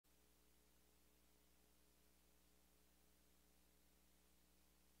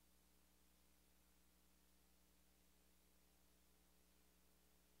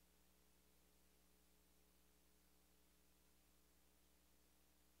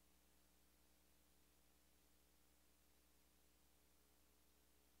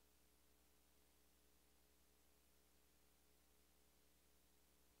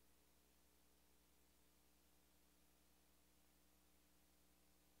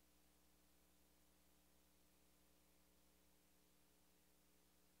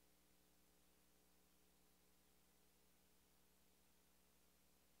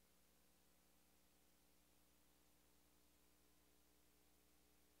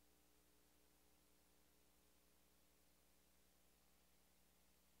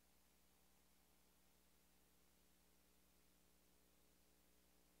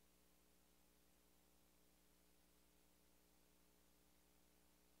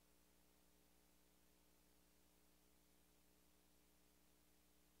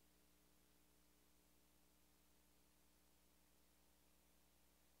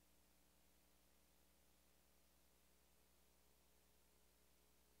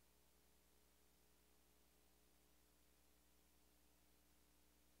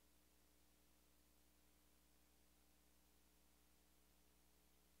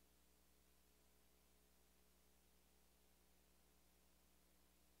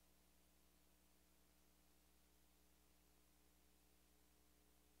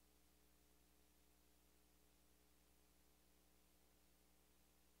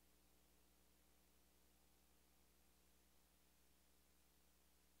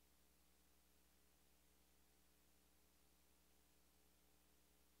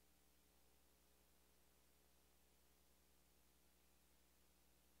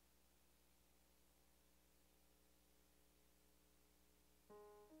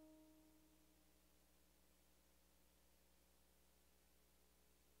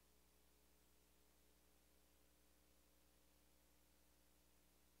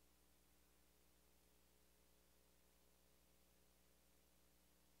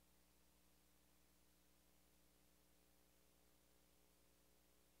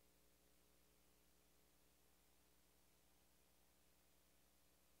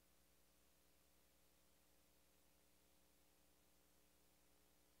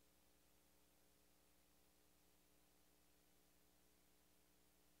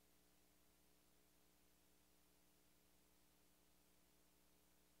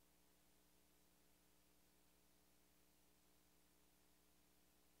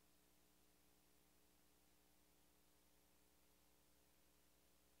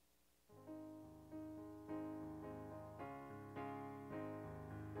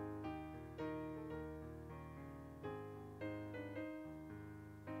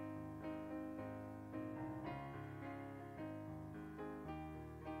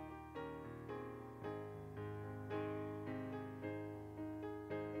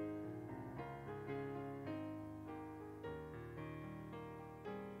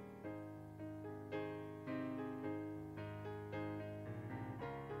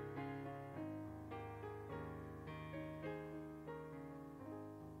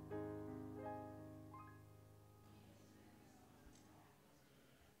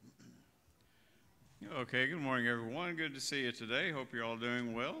Okay, good morning, everyone. Good to see you today. Hope you're all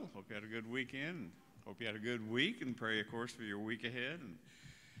doing well. Hope you had a good weekend. Hope you had a good week, and pray, of course, for your week ahead. And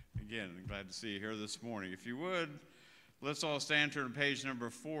again, I'm glad to see you here this morning. If you would, let's all stand to page number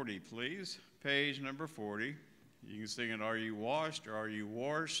 40, please. Page number 40. You can sing it, Are You Washed, or Are You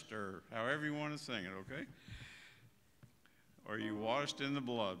Washed, or however you want to sing it, okay? Are you washed in the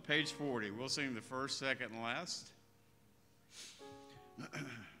blood? Page 40. We'll sing the first, second, and last.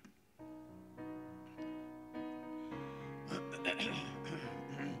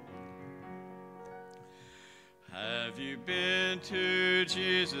 Have you been to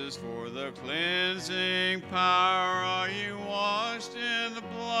Jesus for the cleansing power? Are you washed in the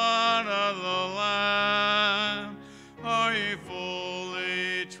blood of the Lamb? Are you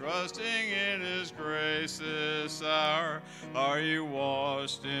fully trusting in His grace this hour? Are you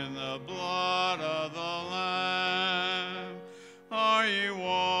washed in the blood of the Lamb? Are you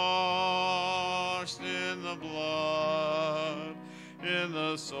washed in the blood, in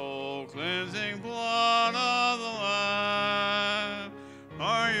the soul cleansing blood of the Lamb?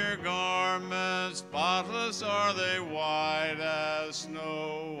 Are your garments spotless? Are they white as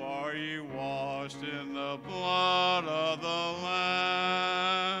snow? Are you washed in the blood of the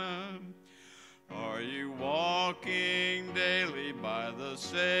Lamb? Are you walking daily by the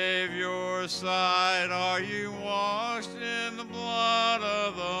Savior's side? Are you washed in the blood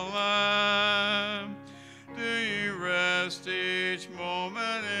of the Lamb? Do you rest each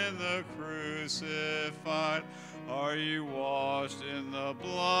moment in the crucified? Are you washed in the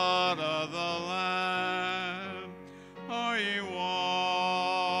blood of the Lamb? Are you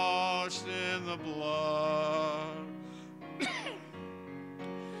washed in the blood?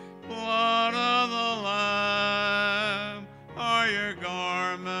 Blood of the Lamb. Are your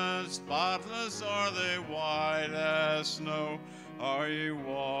garments spotless? Are they white as snow? Are you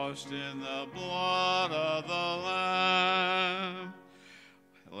washed in the blood of the Lamb?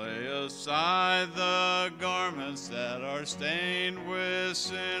 Lay aside the garments that are stained with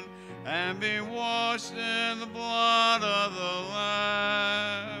sin, and be washed in the blood of the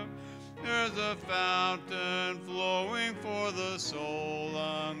Lamb. There's a fountain flowing for the soul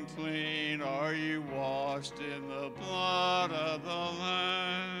unclean. Are you washed in the blood of the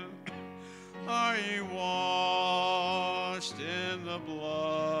Lamb? Are you washed in the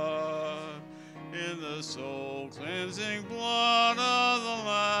blood, in the soul cleansing blood of the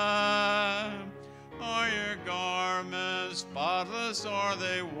Lamb? Are your garments spotless? Are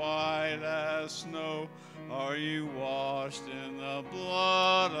they white as snow? Are you washed in the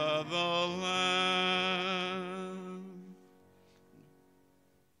blood of the Lamb?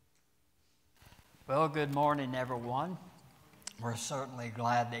 Well, good morning, everyone. We're certainly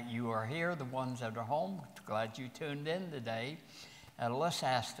glad that you are here. The ones that are home, glad you tuned in today. Let's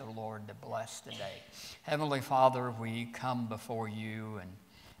ask the Lord to bless today. Heavenly Father, we come before you and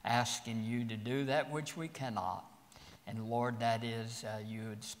asking you to do that which we cannot. And Lord, that is you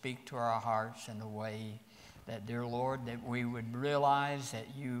would speak to our hearts in a way that, dear Lord, that we would realize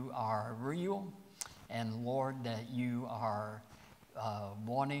that you are real, and Lord, that you are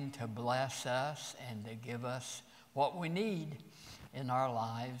wanting to bless us and to give us what we need in our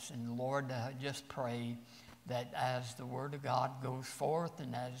lives. And Lord, just pray that as the Word of God goes forth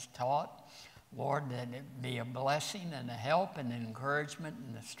and as taught, Lord, that it be a blessing and a help and an encouragement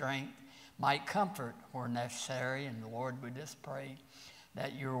and a strength, might comfort where necessary. And Lord, we just pray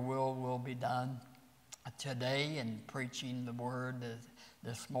that your will be done today in preaching the Word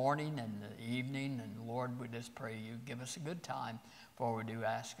this morning and the evening. And Lord, we just pray you give us a good time, for we do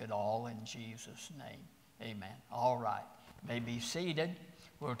ask it all in Jesus' name. Amen. All right. You may be seated.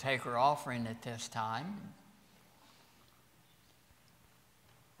 We'll take our offering at this time.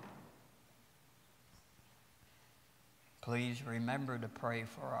 Please remember to pray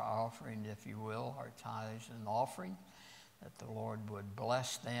for our offering, if you will, our tithes and offering, that the Lord would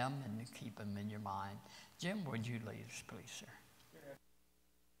bless them and keep them in your mind. Jim, would you lead us, please, sir?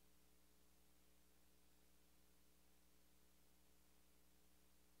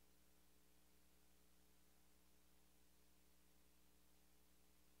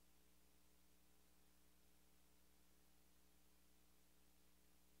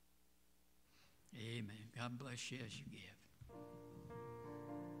 Amen. God bless you as you give.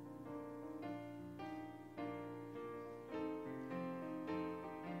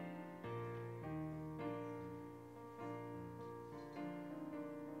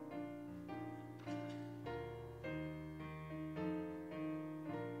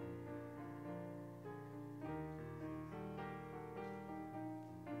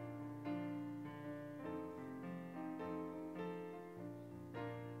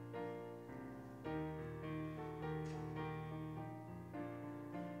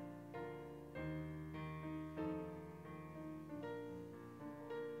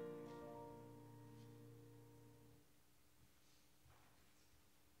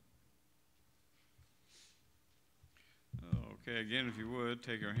 Okay, again, if you would,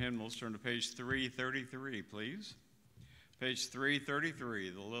 take our hymnals, turn to page 333, please. Page 333,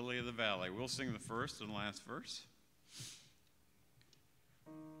 the Lily of the Valley. We'll sing the first and last verse.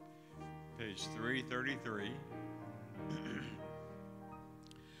 Page 333.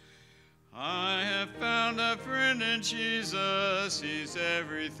 I have found a friend in Jesus, he's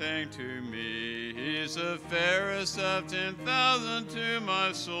everything to me. He's the fairest of 10,000 to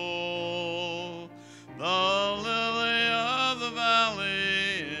my soul. The lily of the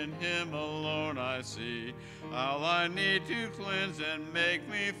valley, in him alone I see all I need to cleanse and make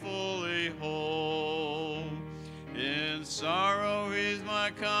me fully whole. In sorrow he's my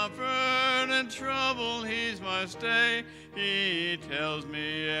comfort, in trouble he's my stay. He tells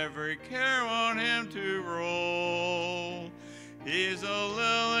me every care on him to roll. He's a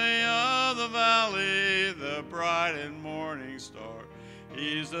lily of the valley, the bright and morning star.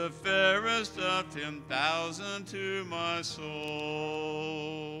 He's the fairest of 10,000 to my soul.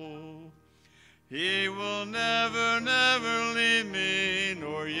 He will never, never leave me,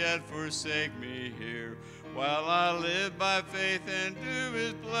 nor yet forsake me here, while I live by faith and do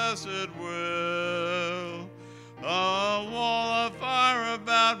his blessed will. A wall of fire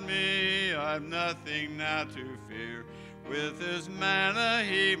about me, I've nothing now to fear. With his manna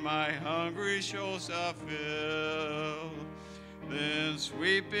he my hungry soul shall fill. Then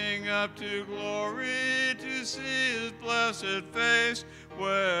sweeping up to glory to see his blessed face,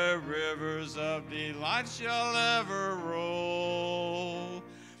 where rivers of delight shall ever roll.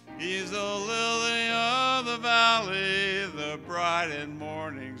 He's the lily of the valley, the bright and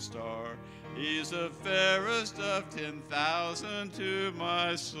morning star. He's the fairest of 10,000 to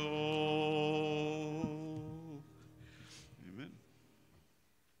my soul. Amen.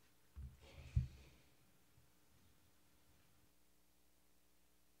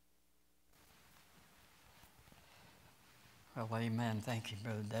 Well, amen. Thank you,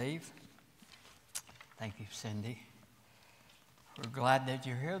 Brother Dave. Thank you, Cindy. We're glad that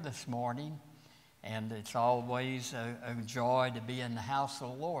you're here this morning, and it's always a joy to be in the house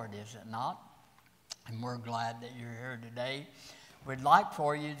of the Lord, is it not? And we're glad that you're here today. We'd like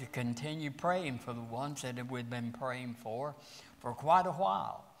for you to continue praying for the ones that we've been praying for quite a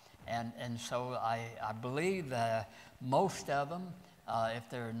while. And so I believe that most of them, if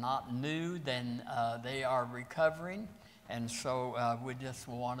they're not new, then they are recovering. And so we just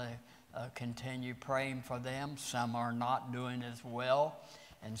want to continue praying for them. Some are not doing as well.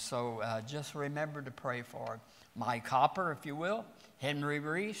 And so just remember to pray for Mike Hopper, if you will. Henry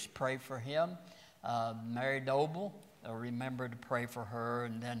Reese, pray for him. Mary Doble, remember to pray for her.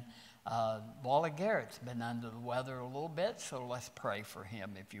 And then Wally Garrett's been under the weather a little bit, so let's pray for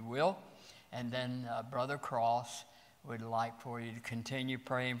him, if you will. And then Brother Cross, we'd like for you to continue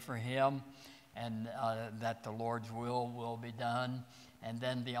praying for him, and that the Lord's will be done. And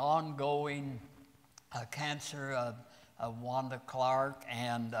then the ongoing cancer of Wanda Clark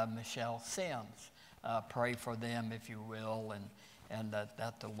and Michelle Sims. Pray for them, if you will, and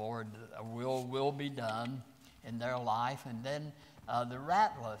that the Lord will be done in their life. And then the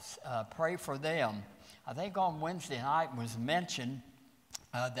Ratless, pray for them. I think on Wednesday night was mentioned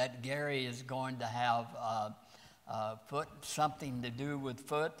that Gary is going to have something to do with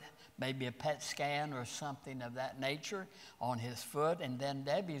foot, maybe a PET scan or something of that nature on his foot, and then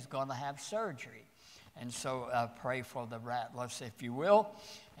Debbie's going to have surgery. And so pray for the Ratless, if you will.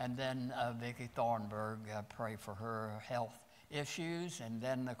 And then Vicki Thornburg, pray for her health issues. And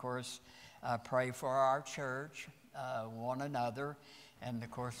then, of course, pray for our church, one another. And, of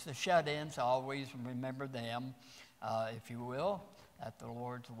course, the shut-ins, always remember them, if you will, that the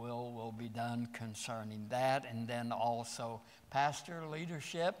Lord's will be done concerning that. And then also pastor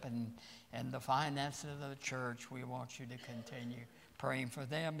leadership and the finances of the church. We want you to continue praying for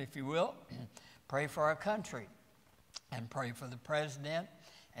them, if you will. Pray for our country, and pray for the president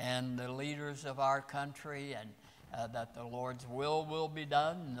and the leaders of our country, and that the Lord's will be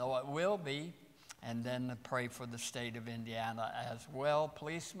done. No, it will be. And then pray for the state of Indiana as well.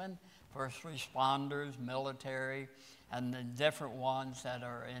 Policemen, first responders, military, and the different ones that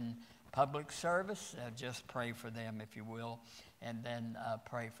are in public service. Just pray for them, if you will. And then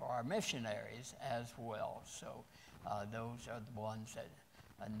pray for our missionaries as well. So those are the ones that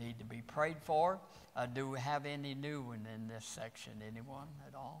need to be prayed for. Do we have any new one in this section? Anyone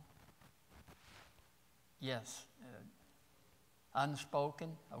at all? Yes.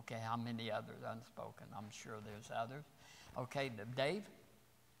 Unspoken? Okay, how many others unspoken? I'm sure there's others. Okay, Dave?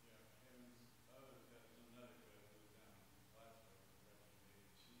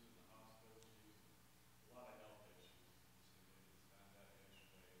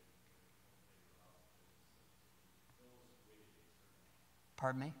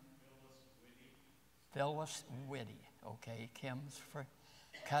 Pardon me? Phyllis Whitty. Okay, Kim's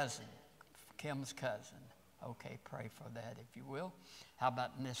cousin. Kim's cousin. Okay, pray for that if you will. How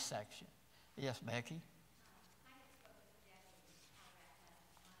about in this section? Yes, Becky?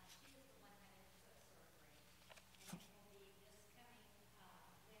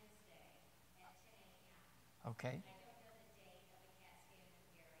 Okay.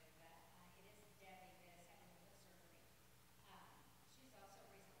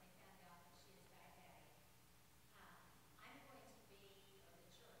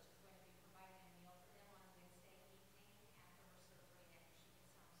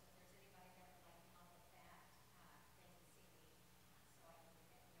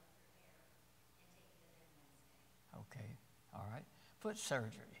 Okay, all right. Foot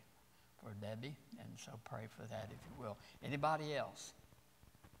surgery for Debbie, and so pray for that if you will. Anybody else?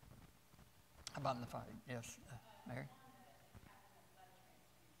 How about in the fire? Yes, Mary?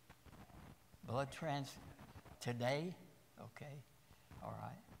 Blood transfusion today? Okay, all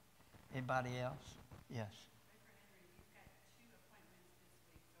right. Anybody else? Yes.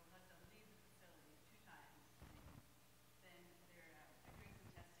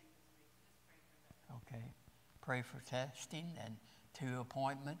 Okay. Pray for testing and 2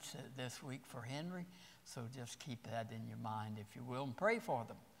 appointments this week for Henry. So just keep that in your mind, if you will, and pray for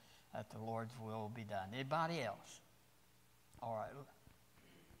them that the Lord's will be done. Anybody else? All right.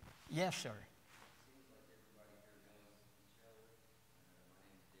 Yes, sir.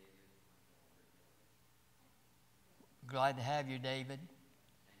 Glad to have you, David.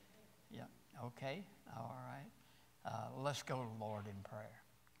 Yeah. Okay. All right. Let's go to the Lord in prayer.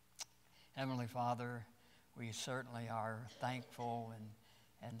 Heavenly Father, we certainly are thankful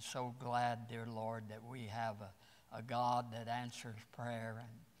and so glad, dear Lord, that we have a God that answers prayer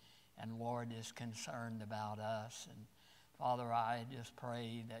and Lord is concerned about us. And Father, I just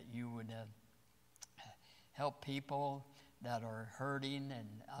pray that you would help people that are hurting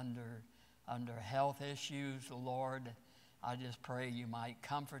and under health issues, Lord. I just pray you might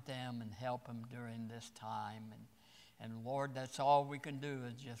comfort them and help them during this time. And Lord, that's all we can do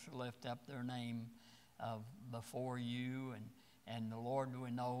is just lift up their name before you. And the Lord, we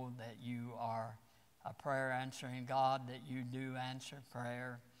know that you are a prayer answering God, that you do answer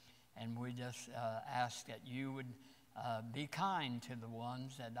prayer. And we just ask that you would be kind to the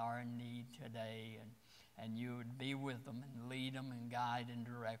ones that are in need today. And you would be with them and lead them and guide and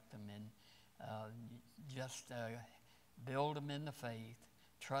direct them. And just build them in the faith,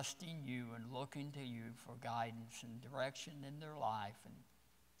 trusting you and looking to you for guidance and direction in their life. And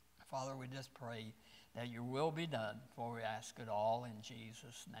Father, we just pray that your will be done, for we ask it all in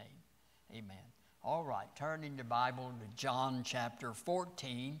Jesus' name. Amen. All right, turning your Bible to John chapter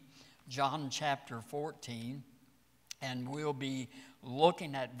 14. John chapter 14, and we'll be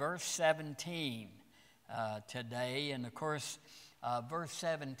looking at verse 17 today. And of course, verse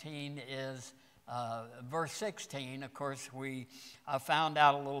 17 is verse 16. Of course, we found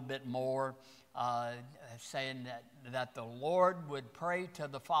out a little bit more, saying that the Lord would pray to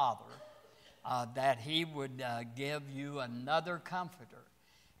the Father that he would give you another comforter.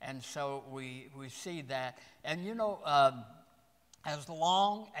 And so we see that. And you know, as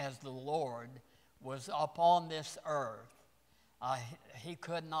long as the Lord was upon this earth, he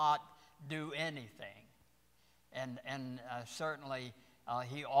could not do anything. And certainly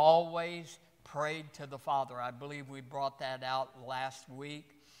he always prayed to the Father. I believe we brought that out last week,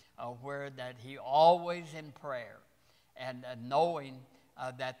 where that he always in prayer and knowing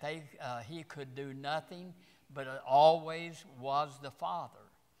that he could do nothing, but it always was the Father.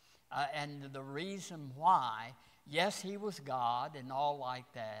 And the reason why, yes, he was God and all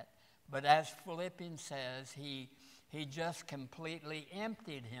like that, but as Philippians says, he just completely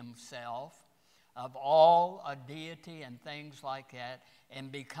emptied himself of all a deity and things like that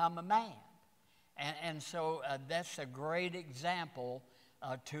and become a man. And so that's a great example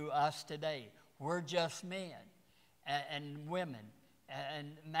to us today. We're just men and women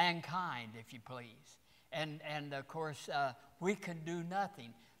and mankind, if you please. And of course, we can do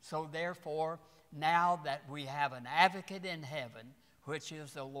nothing. So therefore, now that we have an advocate in heaven, which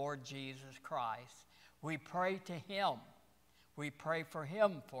is the Lord Jesus Christ, we pray to him. We pray for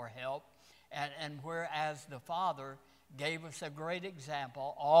him for help. And whereas the Father gave us a great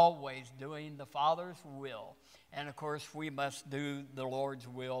example, always doing the Father's will. And of course, we must do the Lord's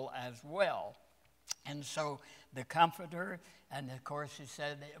will as well. And so the Comforter, and of course it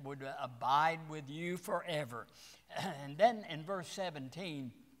said it would abide with you forever. And then in verse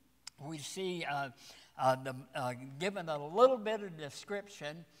 17, we see given a little bit of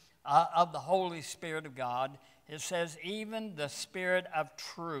description of the Holy Spirit of God, it says, even the Spirit of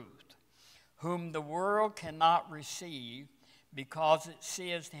truth, whom the world cannot receive, because it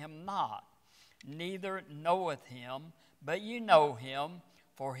seeth him not, neither knoweth him, but you know him,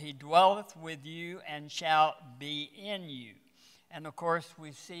 for he dwelleth with you and shall be in you. And of course,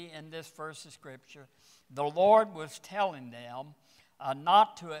 we see in this verse of Scripture, the Lord was telling them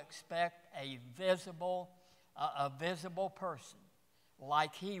not to expect a visible person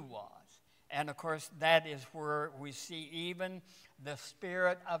like he was. And of course, that is where we see even the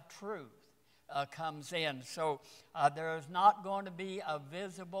Spirit of truth comes in. So there is not going to be a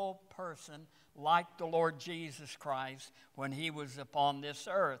visible person like the Lord Jesus Christ when he was upon this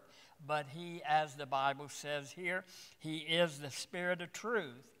earth. But he, as the Bible says here, he is the Spirit of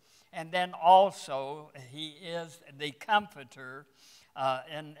truth. And then also, he is the Comforter.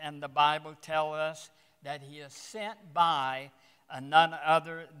 And the Bible tells us that he is sent by none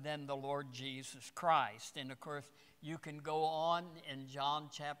other than the Lord Jesus Christ. And of course, you can go on in John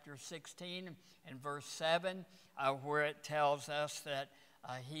chapter 16 and verse 7, where it tells us that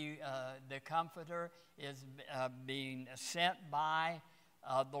the Comforter, is being sent by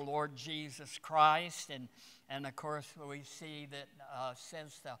the Lord Jesus Christ. And of course, we see that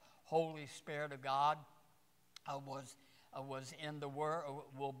since the Holy Spirit of God was in the world,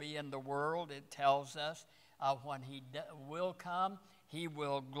 will be in the world, it tells us when he will come, he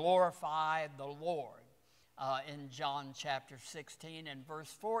will glorify the Lord. In John chapter 16 and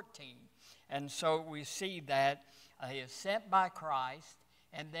verse 14. And so we see that he is sent by Christ,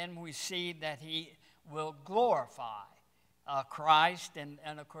 and then we see that he will glorify Christ. And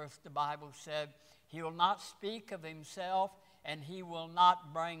of course, the Bible said he will not speak of himself, and he will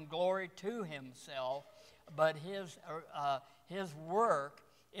not bring glory to himself, but his work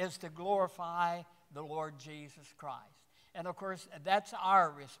is to glorify the Lord Jesus Christ. And of course, that's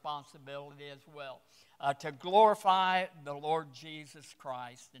our responsibility as well, to glorify the Lord Jesus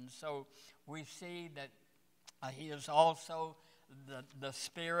Christ. And so we see that he is also the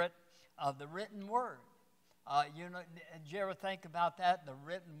Spirit of the written word. Did you ever think about that? The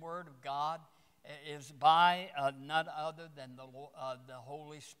written word of God is by none other than the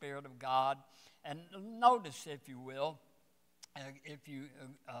Holy Spirit of God. And notice, if you will, if you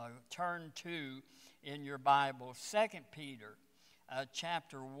turn to in your Bible, 2 Peter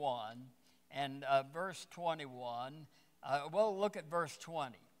chapter 1 and verse 21. Well, look at verse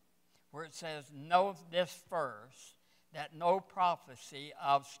 20, where it says, know this first, that no prophecy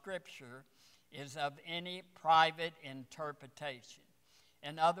of Scripture is of any private interpretation.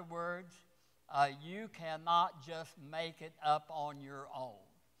 In other words, you cannot just make it up on your own.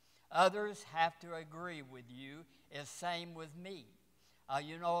 Others have to agree with you. It's same with me. I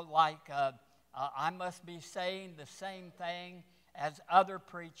must be saying the same thing as other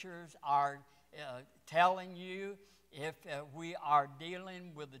preachers are telling you if we are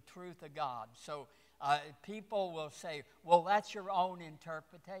dealing with the truth of God. So people will say, well, that's your own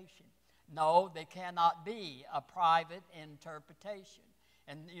interpretation. No, they cannot be a private interpretation.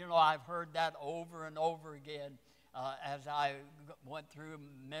 And, I've heard that over and over again as I went through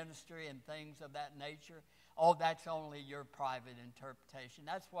ministry and things of that nature. Oh, that's only your private interpretation.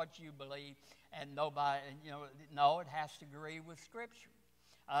 That's what you believe, and nobody, no, it has to agree with Scripture.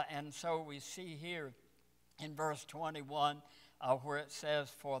 And so we see here in verse 21 where it says,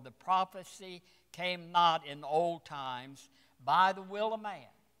 for the prophecy came not in old times by the will of man.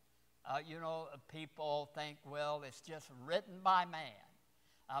 People think, well, it's just written by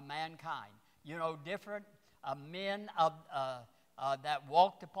man, mankind. Different men that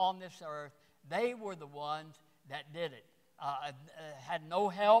walked upon this earth, they were the ones that did it. Had no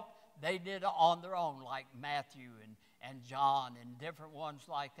help, they did it on their own, like Matthew and John and different ones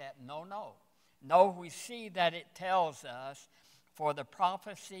like that. No, we see that it tells us, for the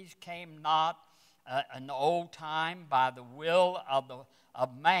prophecies came not in the old time by the will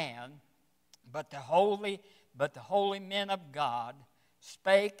of man, but the holy men of God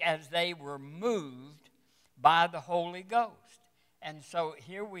spake as they were moved by the Holy Ghost. And so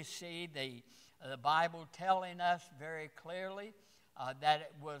here we see the Bible telling us very clearly that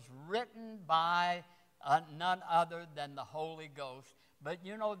it was written by none other than the Holy Ghost. But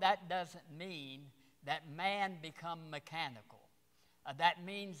that doesn't mean that man become mechanical. That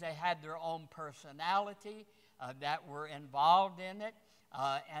means they had their own personality that were involved in it.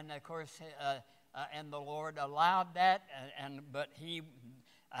 And of course, and the Lord allowed that. But he,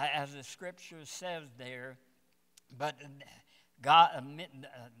 as the Scripture says there, but God,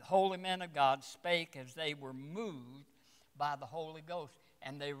 holy men of God spake as they were moved by the Holy Ghost,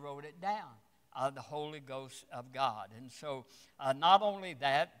 and they wrote it down, the Holy Ghost of God. And so not only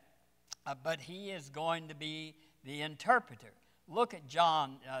that, but he is going to be the interpreter. Look at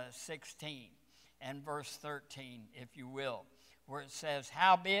John 16 and verse 13, if you will, where it says,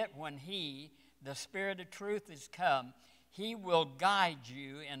 "Howbeit, when he, the Spirit of truth, is come, he will guide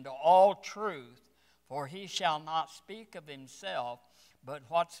you into all truth, for he shall not speak of himself, but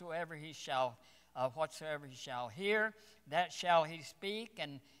whatsoever he shall hear, that shall he speak,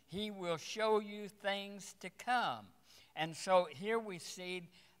 and he will show you things to come." And so here we see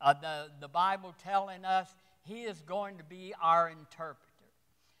the Bible telling us he is going to be our interpreter.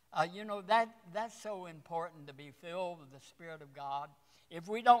 That's so important, to be filled with the Spirit of God. If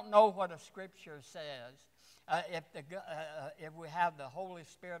we don't know what a Scripture says, if we have the Holy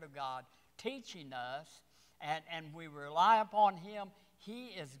Spirit of God teaching us, and we rely upon him, he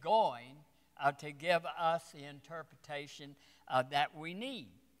is going to give us the interpretation that we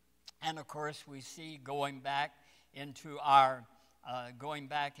need. And of course, we see going back into our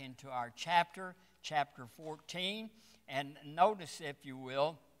chapter 14, and notice, if you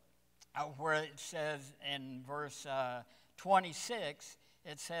will, where it says in verse 26,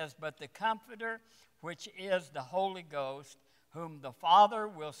 it says, "But the Comforter, which is the Holy Ghost, whom the Father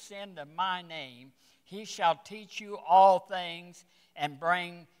will send in my name, he shall teach you all things, and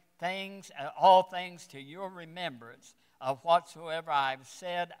bring all things to your remembrance of whatsoever I have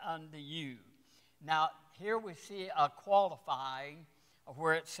said unto you." Now, here we see a qualifying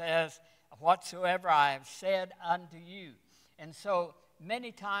where it says, "Whatsoever I have said unto you." And so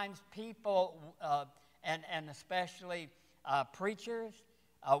many times people, and especially preachers,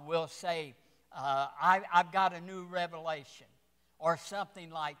 will say, I've got a new revelation, or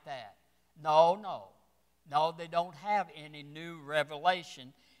something like that. No, they don't have any new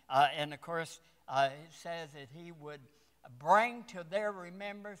revelation. And of course, it says that he would bring to their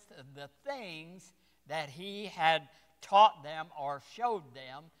remembrance the things that he had taught them or showed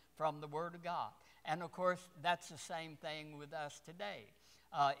them from the Word of God. And of course, that's the same thing with us today.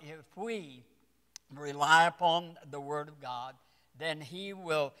 If we rely upon the Word of God, then he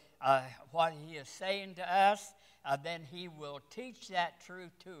will, what he is saying to us, then he will teach that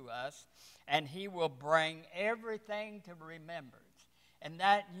truth to us, and he will bring everything to remembrance. And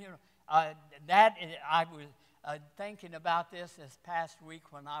that, I was thinking about this past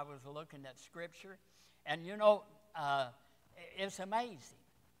week when I was looking at Scripture, and it's amazing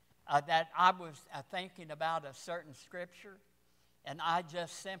that I was thinking about a certain Scripture, and I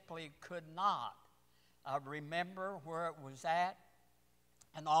just simply could not remember where it was at,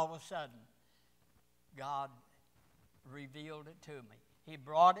 and all of a sudden, God revealed it to me. He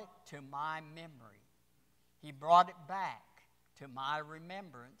brought it to my memory. He brought it back to my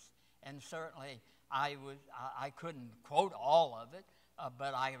remembrance, and certainly I couldn't quote all of it,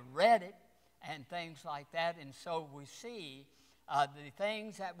 but I read it and things like that, and so we see the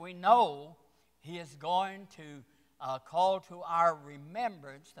things that we know he is going to call to our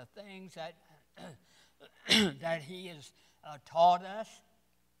remembrance, the things that that he has taught us,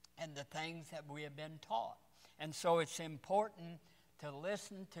 and the things that we have been taught. And so it's important to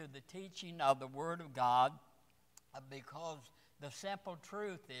listen to the teaching of the Word of God, because the simple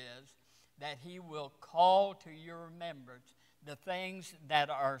truth is that he will call to your remembrance the things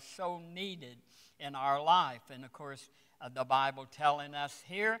that are so needed in our life. And of course, the Bible telling us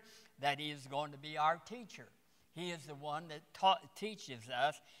here that he is going to be our teacher. He is the one that teaches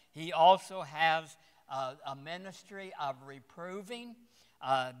us. He also has a ministry of reproving.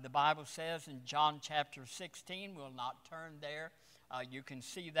 The Bible says in John chapter 16, we'll not turn there. You can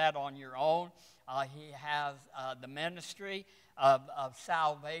see that on your own. He has the ministry of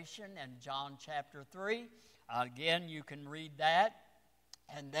salvation in John chapter 3. Again, you can read that.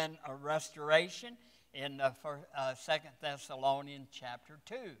 And then a restoration in 2 Thessalonians chapter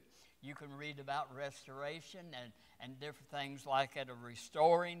 2. You can read about restoration and different things like it, of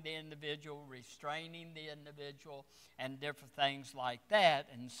restoring the individual, restraining the individual, and different things like that.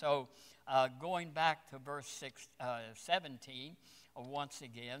 And so going back to verse 17, once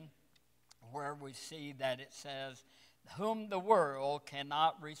again, where we see that it says, whom the world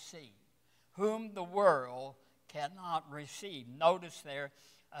cannot receive. Whom the world cannot receive. Notice there,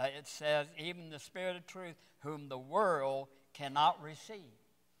 it says, even the Spirit of truth, whom the world cannot receive.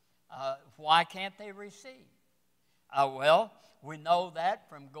 Why can't they receive? Well, we know that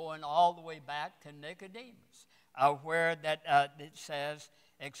from going all the way back to Nicodemus, where that it says,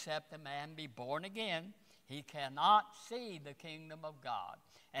 except a man be born again, he cannot see the kingdom of God,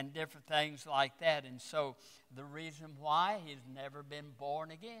 and different things like that. And so the reason why, he's never been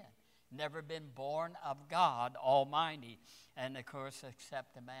born again, never been born of God Almighty. And of course,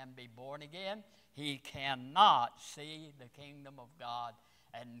 except a man be born again, he cannot see the kingdom of God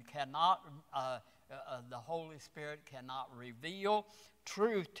and cannot, the Holy Spirit cannot reveal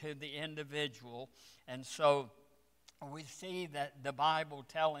truth to the individual. And so we see that the Bible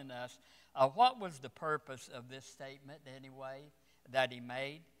telling us what was the purpose of this statement anyway that he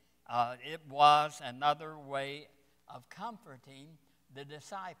made. It was another way of comforting the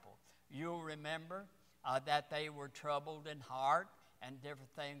disciples. You'll remember that they were troubled in heart and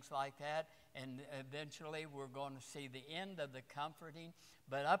different things like that. And eventually we're going to see the end of the comforting.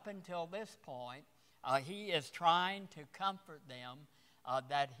 But up until this point, he is trying to comfort them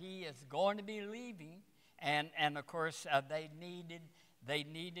that he is going to be leaving. And of course, they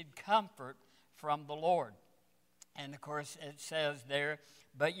needed comfort from the Lord. And of course, it says there,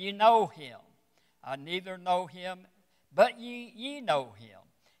 but you know him. Neither know him, but ye know him.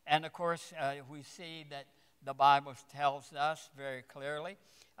 And of course, we see that the Bible tells us very clearly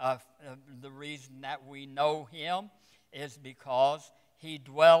the reason that we know him is because he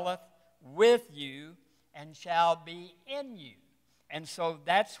dwelleth with you and shall be in you. And so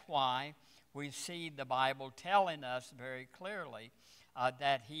that's why we see the Bible telling us very clearly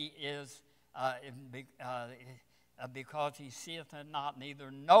that he is, because he seeth not, neither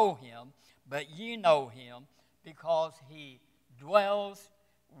know him, but ye know him, because he dwells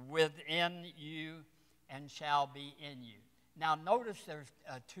within you and shall be in you. Now notice there's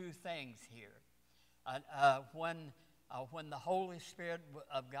two things here. When the Holy Spirit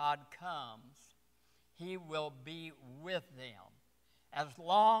of God comes, he will be with them. As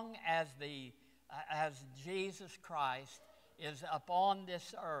long as Jesus Christ is upon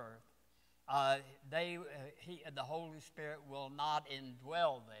this earth, the Holy Spirit will not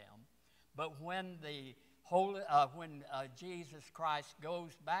indwell them. But when Jesus Christ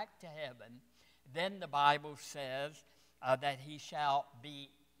goes back to heaven, then the Bible says that he shall be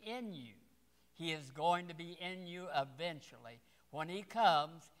in you. He is going to be in you eventually. When he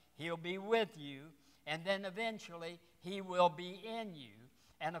comes, he'll be with you, and then eventually he will be in you.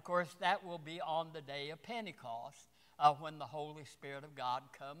 And of course, that will be on the day of Pentecost when the Holy Spirit of God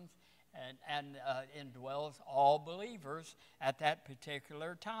comes and indwells all believers at that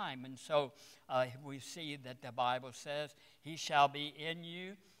particular time. And so we see that the Bible says, he shall be in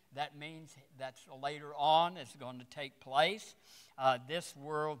you. That means that's later on it's going to take place. This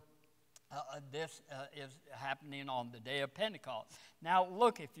is happening on the day of Pentecost. Now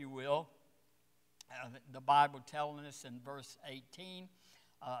look, if you will, the Bible telling us in verse 18,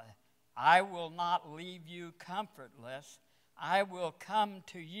 I will not leave you comfortless. I will come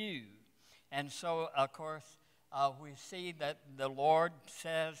to you. And so, of course, we see that the Lord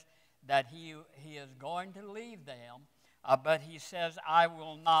says that he is going to leave them, but he says, I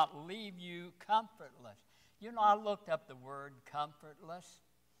will not leave you comfortless. You know, I looked up the word comfortless,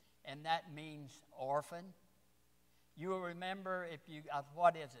 and that means orphan. You will remember,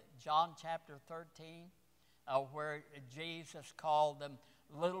 what is it, John chapter 13, where Jesus called them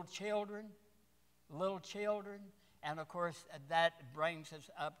little children. And of course, that brings us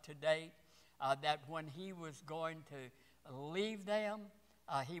up to date that when he was going to leave them,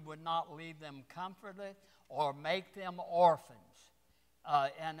 he would not leave them comfortless or make them orphans.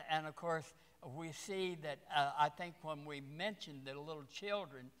 And of course, we see that I think when we mentioned the little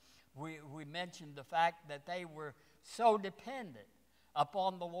children, we mentioned the fact that they were so dependent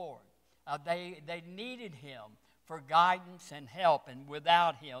upon the Lord. They needed him for guidance and help, and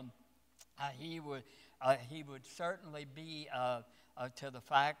without him, he would certainly be to the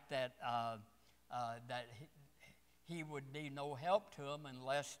fact that he would be no help to them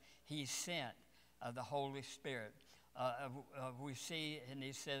unless he sent the Holy Spirit. We see, and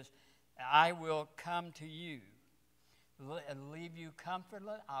he says, I will come to you and leave you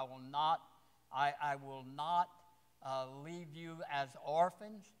comfortless. I will not leave you as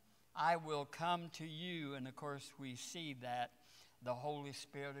orphans. I will come to you. And of course, we see that the Holy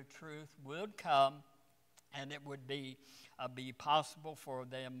Spirit of truth would come, and it would be possible for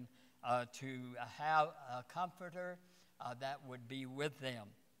them to have a comforter that would be with them.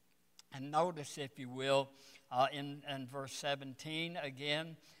 And notice, if you will, in verse 17,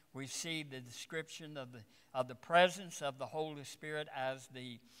 again, we see the description of the presence of the Holy Spirit as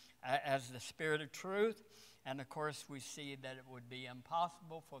the Spirit of truth. And of course, we see that it would be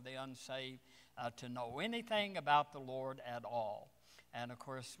impossible for the unsaved to know anything about the Lord at all. And of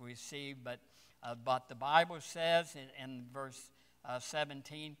course, we see, but the Bible says in verse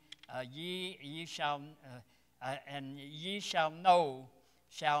 17, ye shall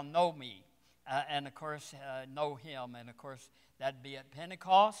know me, and of course know him. And of course, that'd be at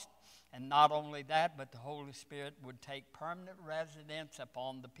Pentecost. And not only that, but the Holy Spirit would take permanent residence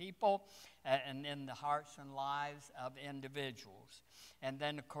upon the people and in the hearts and lives of individuals. And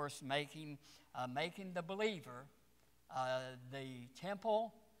then, of course, making the believer the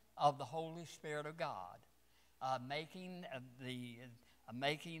temple of the Holy Spirit of God, making the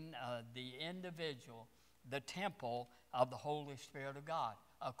individual the temple of the Holy Spirit of God,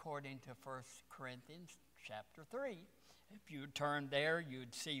 according to 1 Corinthians chapter 3. If you turn there,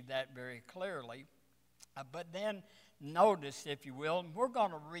 you'd see that very clearly. But then notice, if you will, and we're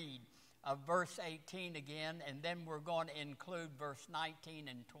going to read verse 18 again, and then we're going to include verse 19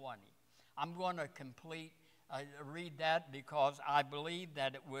 and 20. I'm going to read that because I believe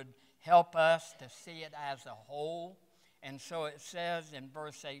that it would help us to see it as a whole. And so it says in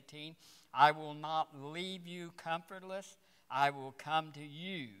verse 18, I will not leave you comfortless, I will come to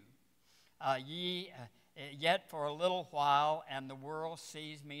you. Yet for a little while, and the world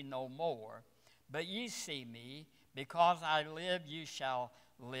sees me no more. But ye see me, because I live, ye shall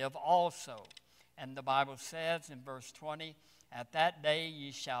live also. And the Bible says in verse 20, at that day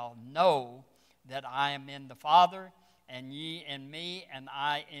ye shall know that I am in the Father, and ye in me, and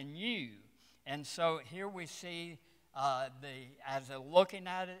I in you. And so here we see, looking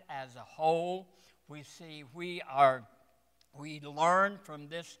at it as a whole, we see we learn from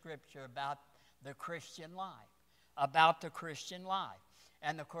this scripture about the Christian life,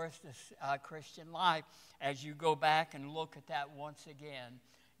 And of course, this Christian life, as you go back and look at that once again,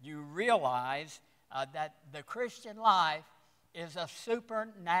 you realize that the Christian life is a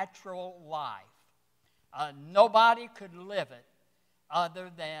supernatural life. Nobody could live it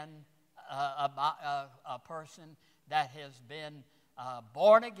other than a person that has been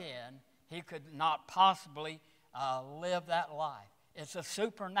born again. He could not possibly live that life. It's a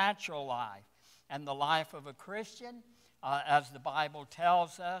supernatural life. And the life of a Christian, as the Bible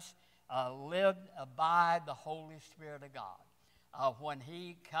tells us, lived by the Holy Spirit of God. When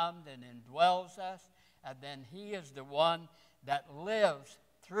He comes and indwells us, then He is the one that lives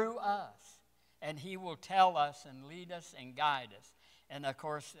through us. And He will tell us and lead us and guide us. And of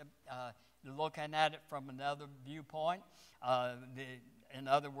course, looking at it from another viewpoint, in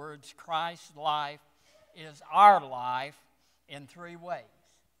other words, Christ's life is our life in three ways.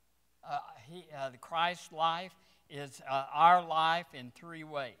 Christ's life is our life in three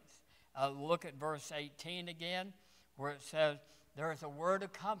ways. Look at verse 18 again, where it says, there is a word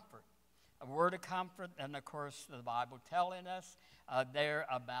of comfort. A word of comfort, and of course the Bible telling us there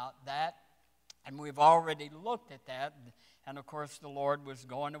about that. And we've already looked at that. And of course the Lord was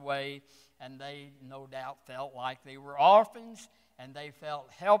going away, and they no doubt felt like they were orphans, and they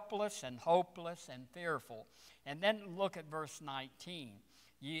felt helpless and hopeless and fearful. And then look at verse 19.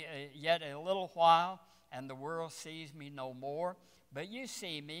 Yet a little while, and the world sees me no more. But you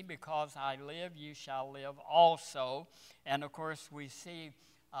see me, because I live, you shall live also. And of course, we see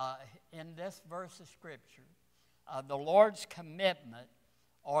in this verse of Scripture the Lord's commitment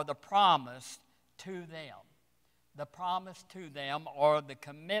or the promise to them. The promise to them, or the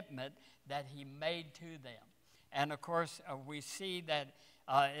commitment that He made to them. And of course, we see that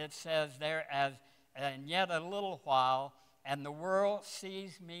it says there, and yet a little while, and the world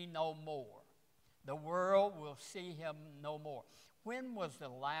sees me no more. The world will see Him no more. When was the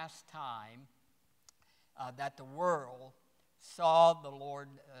last time that the world saw the Lord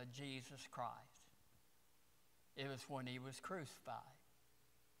Jesus Christ? It was when He was crucified.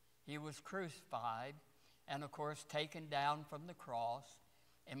 He was crucified and, of course, taken down from the cross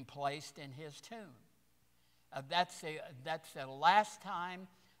and placed in His tomb. That's the last time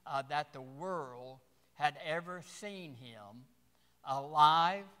that the world had ever seen Him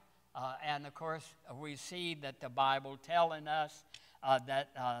alive. And of course, we see that the Bible telling us that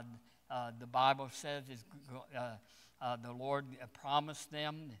the Bible says the Lord promised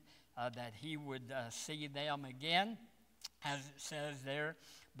them that He would see them again, as it says there.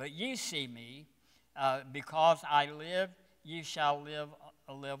 But ye see me, because I live, ye shall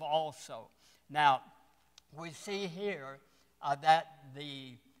live also. Now, we see here that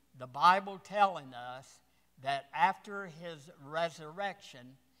the Bible telling us that after His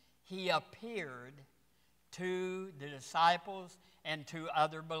resurrection, He appeared to the disciples and to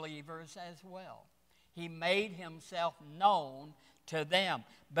other believers as well. He made Himself known to them.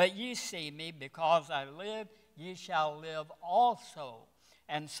 But ye see me, because I live, ye shall live also.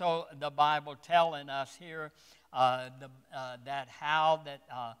 And so the Bible telling us here that how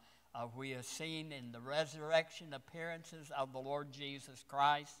that we have seen in the resurrection appearances of the Lord Jesus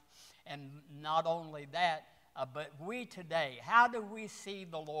Christ. And not only that, but we today, how do we see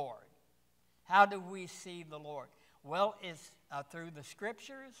the Lord? How do we see the Lord? Well, it's through the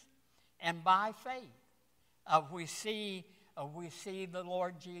Scriptures. and by faith. We see the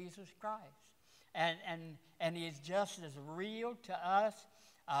Lord Jesus Christ. And He is just as real to us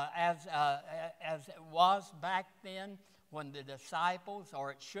as it was back then when the disciples,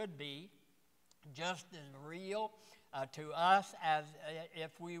 or it should be, just as real to us as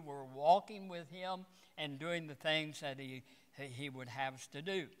if we were walking with Him and doing the things that He would have us to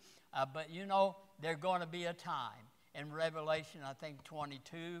do. But you know, there's going to be a time in Revelation, I think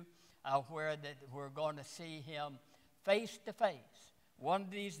 22, where that we're going to see Him face to face. One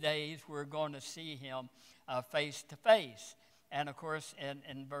of these days, we're going to see Him face to face. And of course,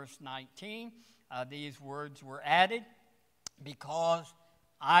 in verse 19, these words were added, because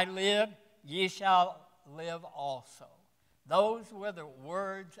I live, ye shall live also. Those were the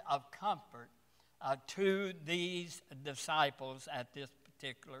words of comfort to these disciples at this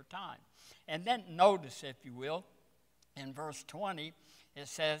particular time. And then notice, if you will, in verse 20, it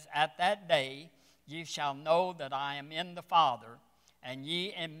says, at that day ye shall know that I am in the Father, and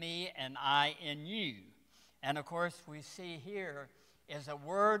ye in me, and I in you. And of course, we see here is a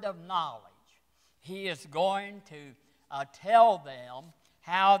word of knowledge. He is going to tell them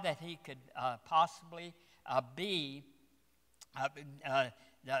how that He could possibly be,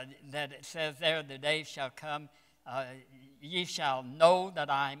 that it says there, the day shall come, ye shall know that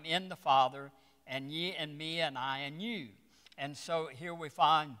I am in the Father, and ye in me, and I in you. And so here we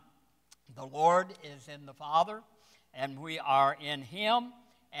find the Lord is in the Father, and we are in Him,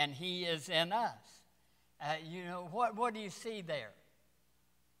 and He is in us. You know, what do you see there?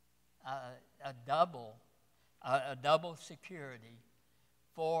 A double security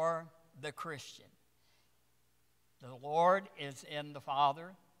for the Christian. The Lord is in the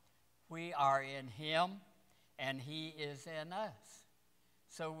Father, we are in Him, and He is in us.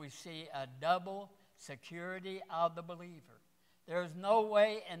 So we see a double security of the believer. There's no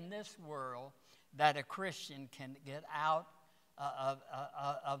way in this world that a Christian can get out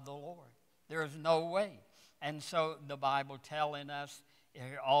of the Lord. There's no way. And so the Bible telling us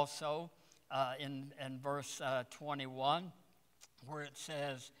here also in verse 21, where it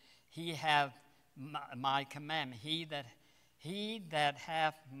says, He hath my commandment. He that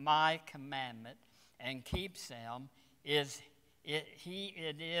hath my commandment and keeps them it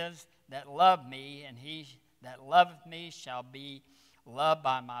is that love me, and he that loveth me shall be loved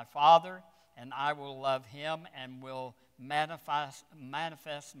by my Father, and I will love him and will manifest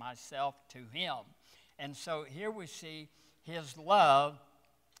myself to him. And so here we see His love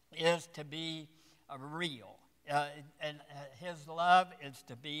is to be real. And His love is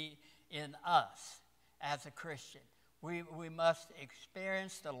to be in us as a Christian. We must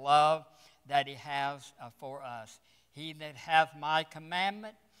experience the love that He has for us. He that hath my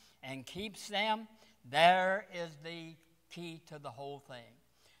commandment and keeps them, there is the key to the whole thing.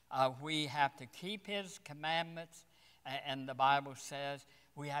 We have to keep His commandments, and the Bible says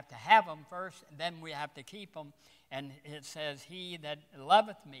we have to have them first, and then we have to keep them. And it says, He that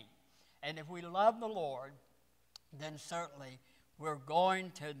loveth me. And if we love the Lord, then certainly we're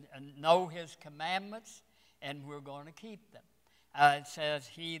going to know His commandments, and we're going to keep them. It says,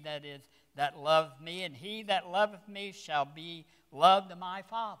 He that loveth me, and he that loveth me shall be loved of my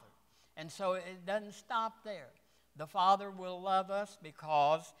Father. And so it doesn't stop there. The Father will love us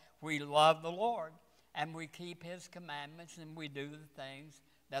because we love the Lord, and we keep His commandments, and we do the things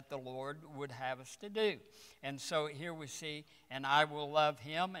that the Lord would have us to do. And so here we see, and I will love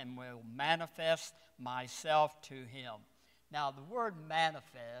him and will manifest myself to him. Now, the word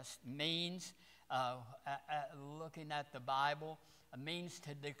manifest means, looking at the Bible, means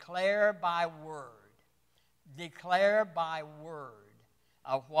to declare by word. Declare by word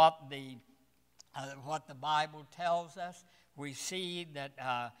what the Bible tells us. We see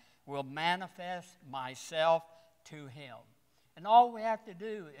that will manifest myself to him. And all we have to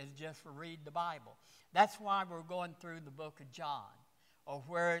do is just read the Bible. That's why we're going through the book of John, or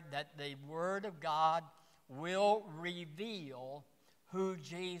where that the Word of God will reveal who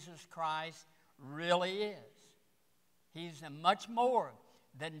Jesus Christ really is. He's much more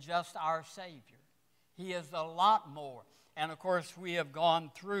than just our Savior. He is a lot more. And of course, we have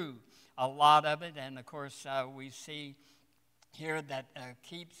gone through a lot of it, and of course, we see here that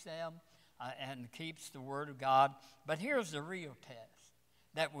keeps them and keeps the Word of God. But here's the real test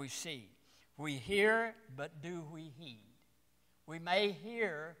that we see. We hear, but do we heed? We may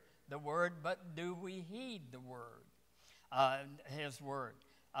hear the Word, but do we heed the Word, His Word?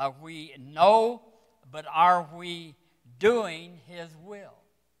 We know, but are we doing His will?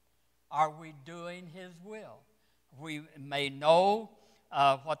 Are we doing His will? We may know,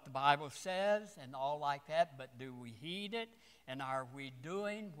 what the Bible says and all like that, but do we heed it? And are we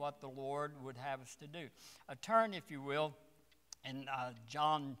doing what the Lord would have us to do? Turn, if you will, in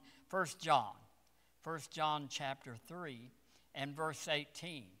 1 John chapter 3 and verse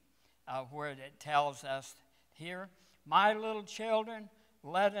 18, where it tells us here, "My little children,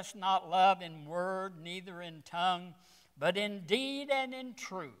 let us not love in word, neither in tongue, but in deed and in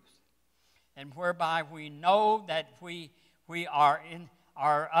truth. And whereby we know that we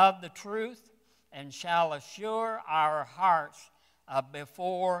are of the truth, and shall assure our hearts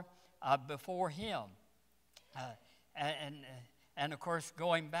before Him." And of course,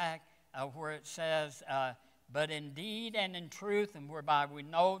 going back where it says, "But in deed and in truth, and whereby we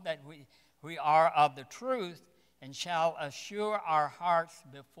know that we are of the truth, and shall assure our hearts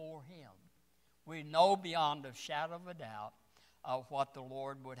before Him." We know beyond a shadow of a doubt what the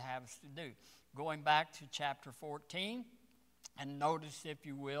Lord would have us to do. Going back to chapter 14, and notice, if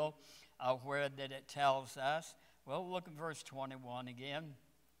you will, where that it tells us. Well, look at verse 21 again,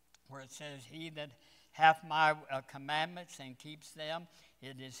 where it says, "He that hath my commandments and keeps them,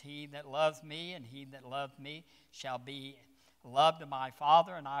 it is he that loves me, and he that loveth me shall be loved of my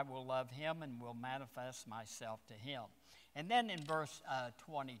Father, and I will love him and will manifest myself to him." And then in verse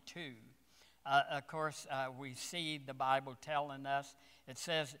 22, of course, we see the Bible telling us, it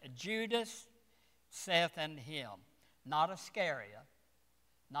says, "Judas saith unto him," not Iscariot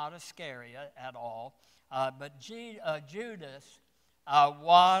at all, but Judas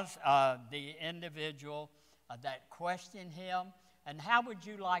was the individual that questioned him. And how would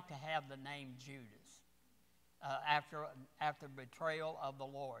you like to have the name Judas after betrayal of the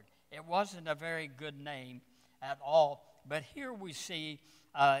Lord? It wasn't a very good name at all. But here we see,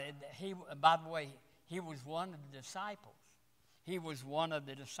 by the way, he was one of the disciples. He was one of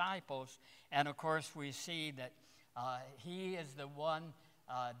the disciples. And of course, we see that he is the one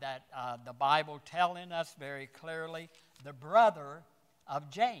that the Bible telling us very clearly, the brother of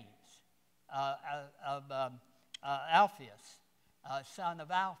James, of Alphaeus, son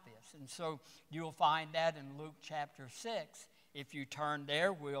of Alphaeus. And so you'll find that in Luke chapter 6. If you turn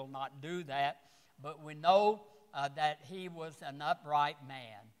there, we'll not do that. But we know that he was an upright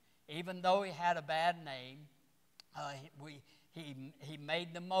man. Even though he had a bad name, he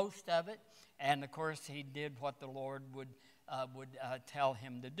made the most of it. And of course, he did what the Lord would tell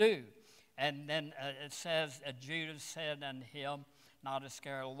him to do. And then it says, Judas said unto him, not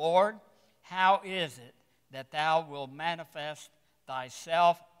Iscariot, "Lord, how is it that thou wilt manifest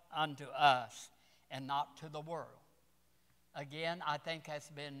thyself unto us and not to the world?" Again, I think that's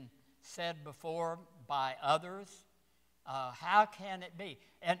been said before by others. How can it be?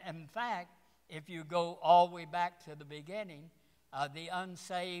 And in fact, if you go all the way back to the beginning, the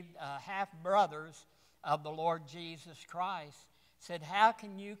unsaved half-brothers of the Lord Jesus Christ said, "How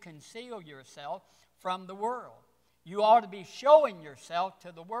can you conceal yourself from the world? You ought to be showing yourself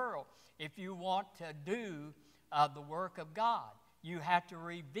to the world if you want to do the work of God. You have to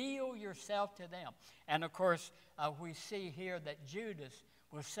reveal yourself to them." And of course, we see here that Judas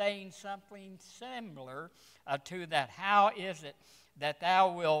was saying something similar to that. How is it that thou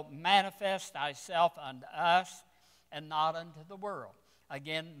wilt manifest thyself unto us and not unto the world?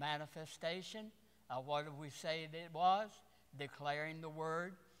 Again, manifestation. What did we say that it was? Declaring the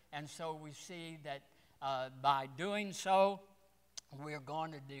word. And so we see that by doing so, we're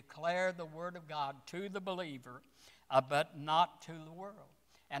going to declare the word of God to the believer, but not to the world.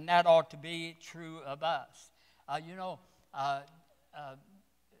 And that ought to be true of us. A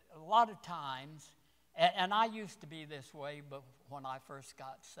lot of times, and I used to be this way, but when I first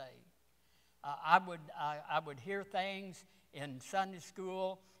got saved, I would hear things in Sunday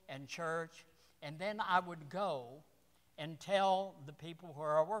school and church, and then I would go and tell the people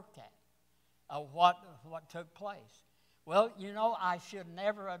where I worked at what took place. Well, I should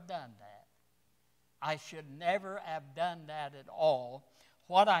never have done that. I should never have done that at all.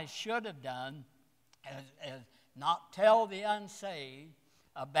 What I should have done is not tell the unsaved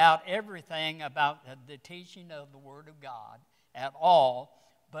about everything about the teaching of the Word of God at all,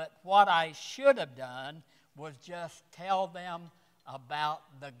 but what I should have done was just tell them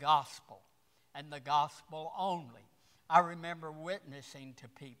about the gospel and the gospel only. I remember witnessing to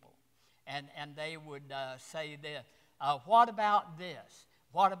people, and they would say this, "What about this?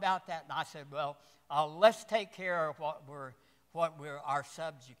 What about that?" And I said, "Well, let's take care of what our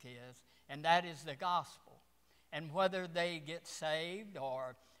subject is, and that is the gospel. And whether they get saved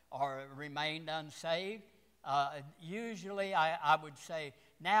or remain unsaved, usually I would say,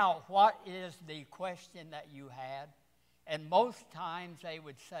 'Now, what is the question that you had?' And most times they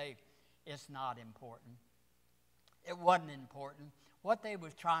would say, 'It's not important. It wasn't important. What they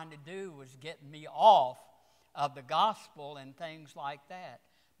was trying to do was get me off of the gospel and things like that.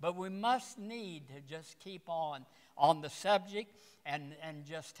 But we must need to just keep on the subject and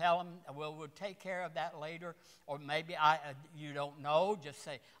just tell them, well, we'll take care of that later. Or maybe you don't know, just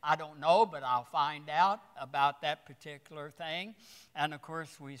say, I don't know, but I'll find out about that particular thing. And, of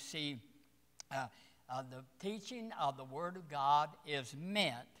course, we see the teaching of the Word of God is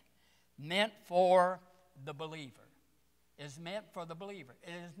meant for the believer. Is meant for the believer.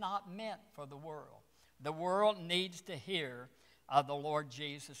 It is not meant for the world. The world needs to hear of the Lord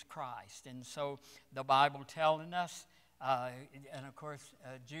Jesus Christ. And so the Bible telling us, and of course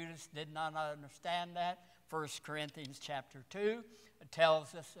Judas did not understand that. 1 Corinthians chapter 2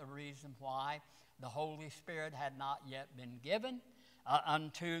 tells us a reason why the Holy Spirit had not yet been given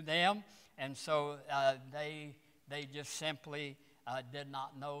unto them. And so they just simply did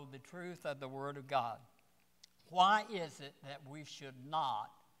not know the truth of the Word of God. Why is it that we should not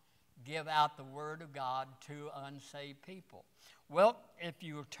give out the Word of God to unsaved people? Well, if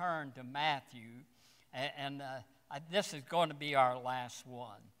you turn to Matthew, and this is going to be our last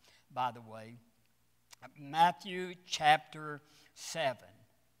one, by the way. Matthew chapter 7,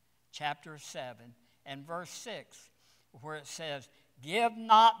 and verse 6, where it says, Give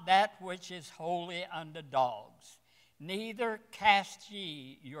not that which is holy unto dogs, neither cast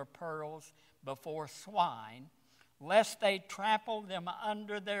ye your pearls before swine, lest they trample them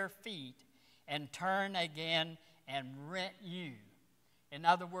under their feet and turn again and rent you. In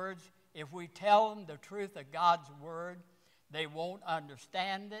other words, if we tell them the truth of God's Word, they won't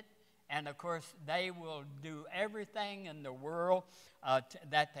understand it. And, of course, they will do everything in the world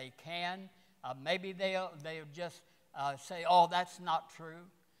that they can. Maybe they'll just say, oh, that's not true,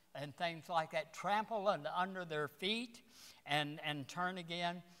 and things like that. Trample under their feet and turn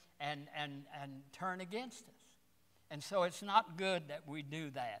again and turn against us. And so it's not good that we do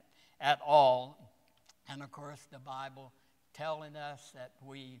that at all. And, of course, the Bible telling us that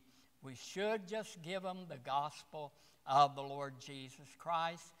we should just give them the gospel of the Lord Jesus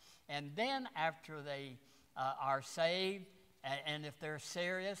Christ. And then after they are saved, and if they're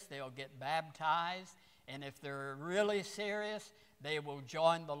serious, they'll get baptized. And if they're really serious, they will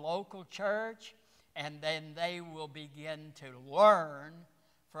join the local church. And then they will begin to learn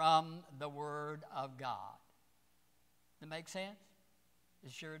from the Word of God. Does that make sense?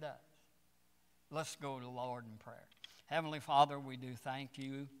 It sure does. Let's go to the Lord in prayer. Heavenly Father, we do thank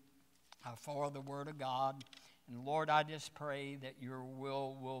you for the Word of God. And Lord, I just pray that your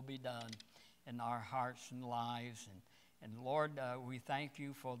will be done in our hearts and lives. And Lord, we thank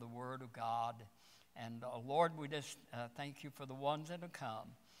you for the Word of God. And Lord, we just thank you for the ones that have come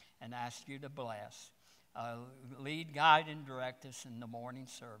and ask you to bless. Lead, guide, and direct us in the morning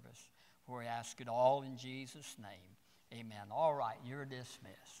service. For we ask it all in Jesus' name. Amen. All right, you're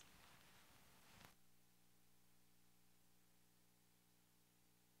dismissed.